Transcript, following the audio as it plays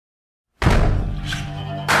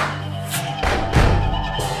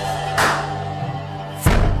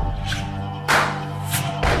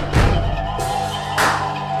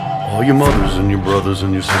All your mothers and your brothers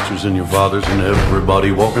and your sisters and your fathers and everybody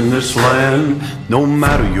walking this land. No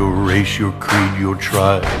matter your race, your creed, your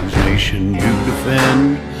tribe, whose nation you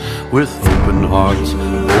defend. With open hearts,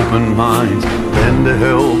 open minds, lend a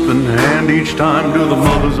helping hand each time to the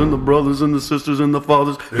mothers and the brothers and the sisters and the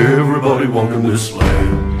fathers, everybody walking this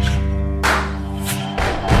land.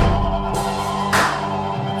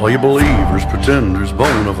 All you believers, pretenders,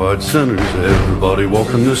 bona fide sinners, everybody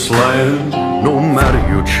walking this land. No matter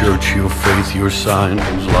your church, your faith, your sign,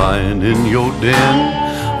 who's lying in your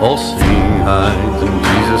den. All seeing eyes in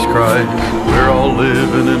Jesus Christ, we're all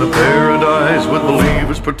living in a paradise. With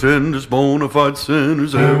believers, pretenders, bona fide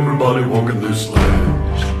sinners, everybody walking this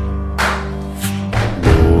land.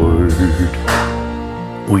 Lord,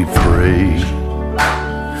 we pray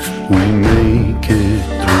we make it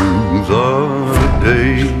through the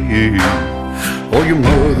day. All your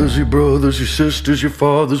mothers, your brothers, your sisters, your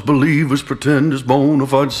fathers, believers, pretenders, bona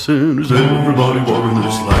fide sinners, everybody walking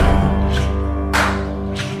this land.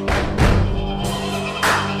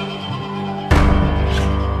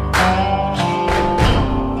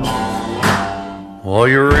 All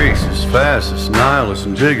your racists, fascists, nihilists,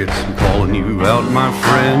 and bigots, I'm calling you out, my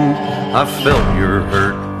friend. I felt your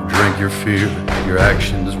hurt, drank your fear, your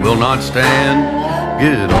actions will not stand.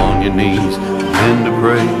 Get on your knees, begin to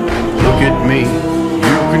pray. Look at me,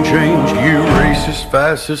 you can change. You racist,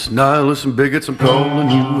 fascists, nihilists, and bigots, I'm calling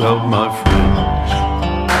you out, my friend.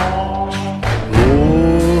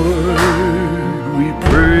 Lord, we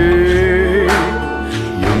pray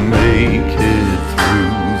you make it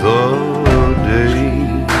through the day.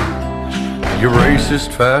 You racist,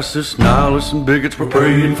 fascists, nihilists, and bigots, we're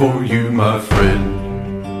praying for you, my friend.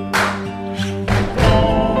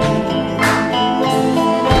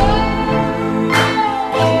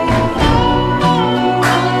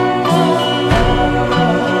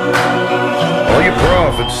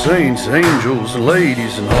 Saints, angels, and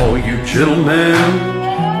ladies, and all you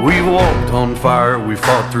gentlemen. We've walked on fire, we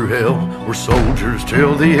fought through hell, we're soldiers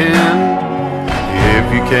till the end.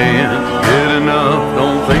 If you can't get enough,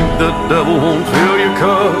 don't think the devil won't fill your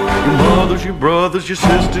cup. Your mothers, your brothers, your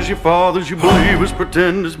sisters, your fathers, your believers,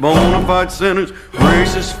 pretenders, bona fide sinners,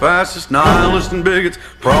 racists, fascists, nihilists, and bigots,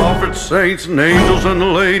 prophets, saints, and angels, and the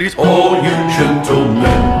ladies, all you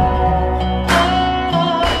gentlemen.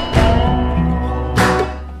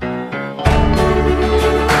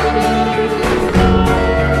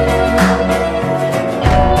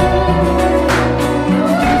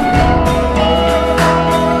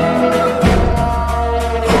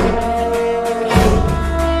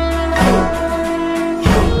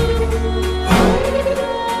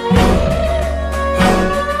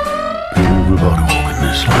 Everybody walking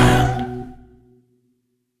this land.